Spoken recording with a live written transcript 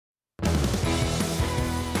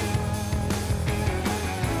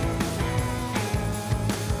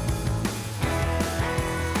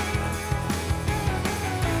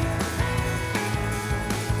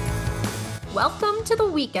Welcome to the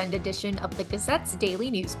weekend edition of the Gazette's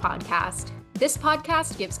daily news podcast. This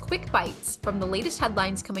podcast gives quick bites from the latest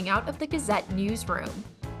headlines coming out of the Gazette newsroom.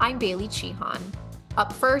 I'm Bailey Chihan.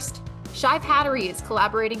 Up first, Shive Hattery is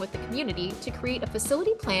collaborating with the community to create a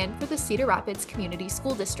facility plan for the Cedar Rapids Community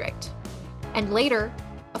School District. And later,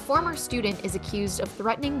 a former student is accused of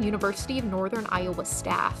threatening University of Northern Iowa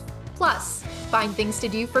staff. Plus, find things to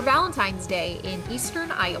do for Valentine's Day in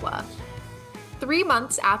eastern Iowa. 3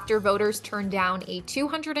 months after voters turned down a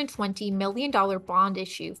 $220 million bond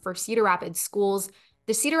issue for Cedar Rapids schools,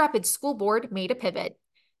 the Cedar Rapids School Board made a pivot.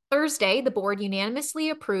 Thursday, the board unanimously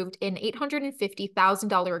approved an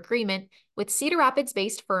 $850,000 agreement with Cedar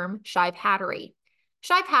Rapids-based firm Shive Hattery.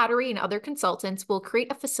 Shive Hattery and other consultants will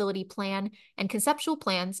create a facility plan and conceptual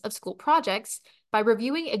plans of school projects by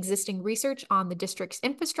reviewing existing research on the district's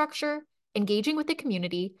infrastructure, engaging with the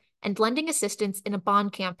community, and lending assistance in a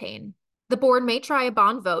bond campaign. The board may try a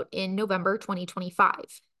bond vote in November 2025.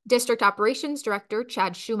 District Operations Director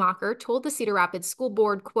Chad Schumacher told the Cedar Rapids School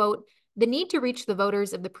Board, quote, "The need to reach the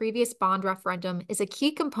voters of the previous bond referendum is a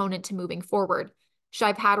key component to moving forward.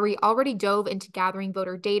 Shive Hattery already dove into gathering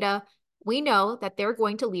voter data. We know that they're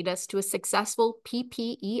going to lead us to a successful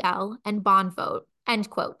PPEL and bond vote," end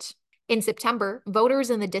quote. In September, voters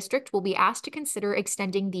in the district will be asked to consider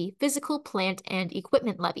extending the Physical Plant and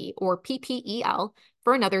Equipment Levy, or PPEL,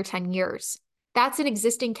 for another 10 years. That's an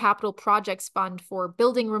existing capital projects fund for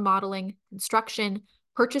building remodeling, construction,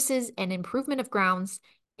 purchases and improvement of grounds,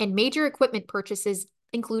 and major equipment purchases,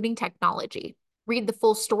 including technology. Read the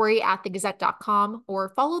full story at thegazette.com or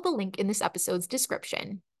follow the link in this episode's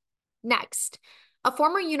description. Next, a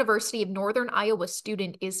former University of Northern Iowa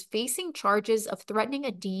student is facing charges of threatening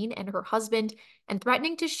a dean and her husband and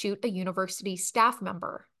threatening to shoot a university staff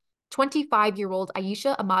member. 25-year-old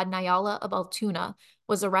Aisha Ahmad Nayala of Altoona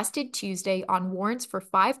was arrested Tuesday on warrants for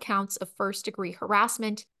 5 counts of first-degree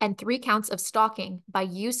harassment and 3 counts of stalking by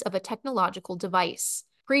use of a technological device.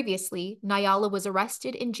 Previously, Nayala was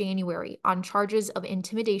arrested in January on charges of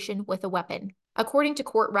intimidation with a weapon. According to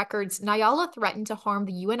court records, Nayala threatened to harm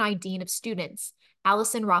the UNI Dean of Students,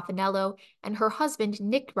 Allison Raffanello, and her husband,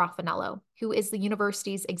 Nick Raffanello, who is the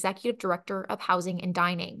university's executive director of housing and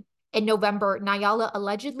dining. In November, Nayala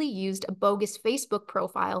allegedly used a bogus Facebook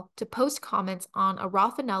profile to post comments on a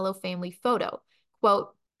Raffanello family photo.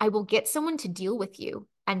 Quote, "I will get someone to deal with you,"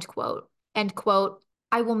 end quote. End quote,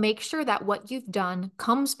 "I will make sure that what you've done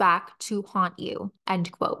comes back to haunt you,"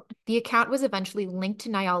 end quote. The account was eventually linked to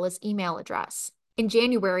Nayala's email address. In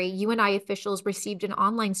January, UNI officials received an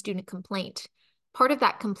online student complaint. Part of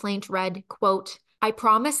that complaint read, quote, "I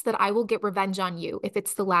promise that I will get revenge on you if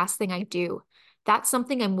it's the last thing I do. That's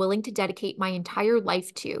something I'm willing to dedicate my entire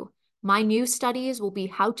life to. My new studies will be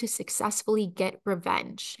how to successfully get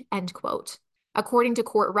revenge," end quote. According to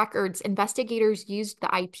court records, investigators used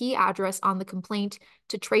the IP address on the complaint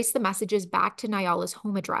to trace the messages back to Nayala's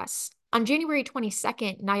home address. On January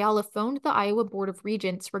 22nd, Nayala phoned the Iowa Board of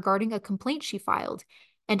Regents regarding a complaint she filed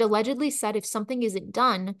and allegedly said if something isn't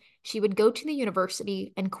done, she would go to the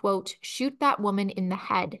university and, quote, "shoot that woman in the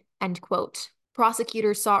head," end quote.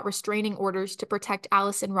 Prosecutors sought restraining orders to protect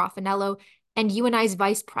Allison Raffanello and UNI's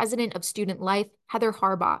Vice President of Student Life, Heather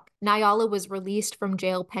Harbach. Nayala was released from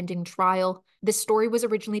jail pending trial. This story was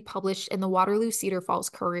originally published in the Waterloo Cedar Falls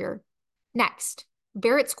Courier. Next,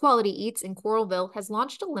 Barrett's Quality Eats in Coralville has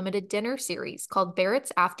launched a limited dinner series called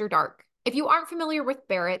Barrett's After Dark. If you aren't familiar with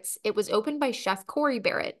Barrett's, it was opened by Chef Corey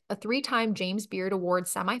Barrett, a 3-time James Beard Award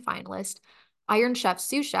semifinalist, Iron Chef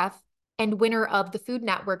sous chef, and winner of the Food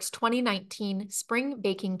Network's 2019 Spring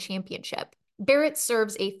Baking Championship. Barrett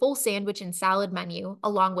serves a full sandwich and salad menu,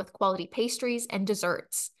 along with quality pastries and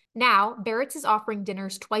desserts. Now, Barrett's is offering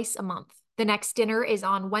dinners twice a month. The next dinner is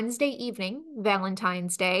on Wednesday evening,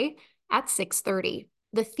 Valentine's Day, at 6:30.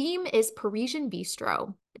 The theme is Parisian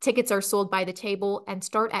Bistro. Tickets are sold by the table and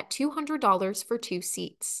start at $200 for 2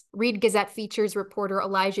 seats. Read Gazette Features reporter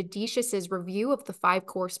Elijah Decius's review of the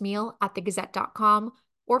 5-course meal at thegazette.com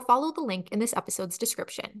or follow the link in this episode's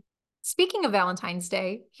description. Speaking of Valentine's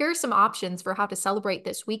Day, here are some options for how to celebrate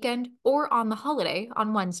this weekend or on the holiday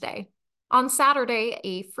on Wednesday. On Saturday,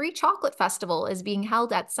 a free chocolate festival is being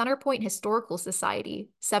held at Centerpoint Historical Society,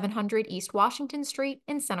 700 East Washington Street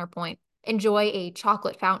in Centerpoint. Enjoy a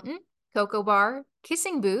chocolate fountain, cocoa bar,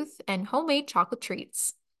 kissing booth, and homemade chocolate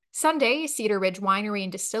treats. Sunday, Cedar Ridge Winery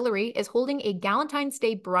and Distillery is holding a Galentine's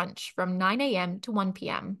Day brunch from 9 a.m. to 1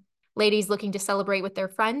 p.m. Ladies looking to celebrate with their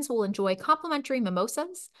friends will enjoy complimentary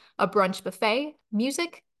mimosas, a brunch buffet,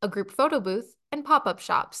 music, a group photo booth, and pop-up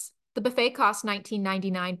shops. The buffet costs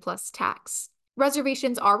 $19.99 plus tax.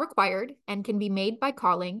 Reservations are required and can be made by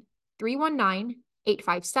calling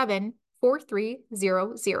 319-857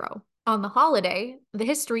 4300. On the holiday, the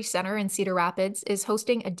History Center in Cedar Rapids is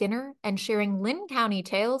hosting a dinner and sharing Lynn County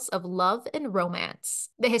tales of love and romance.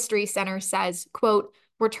 The History Center says, quote,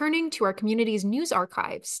 "We're turning to our community's news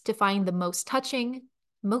archives to find the most touching,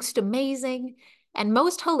 most amazing, and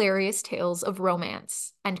most hilarious tales of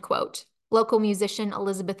romance," end quote. Local musician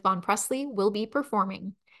Elizabeth Von Presley will be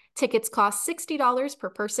performing. Tickets cost $60 per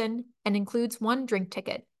person and includes one drink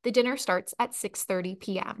ticket. The dinner starts at 6:30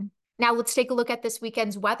 p.m. Now let's take a look at this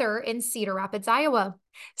weekend's weather in Cedar Rapids, Iowa.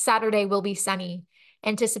 Saturday will be sunny.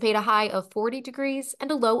 Anticipate a high of 40 degrees and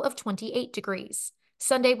a low of 28 degrees.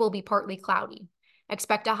 Sunday will be partly cloudy.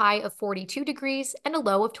 Expect a high of 42 degrees and a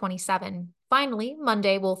low of 27. Finally,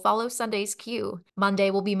 Monday will follow Sunday's cue. Monday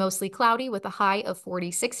will be mostly cloudy with a high of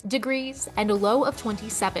 46 degrees and a low of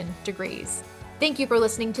 27 degrees. Thank you for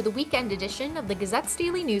listening to the weekend edition of the Gazette's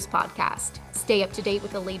Daily News Podcast. Stay up to date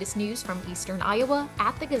with the latest news from Eastern Iowa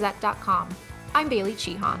at thegazette.com. I'm Bailey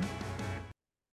Chihan.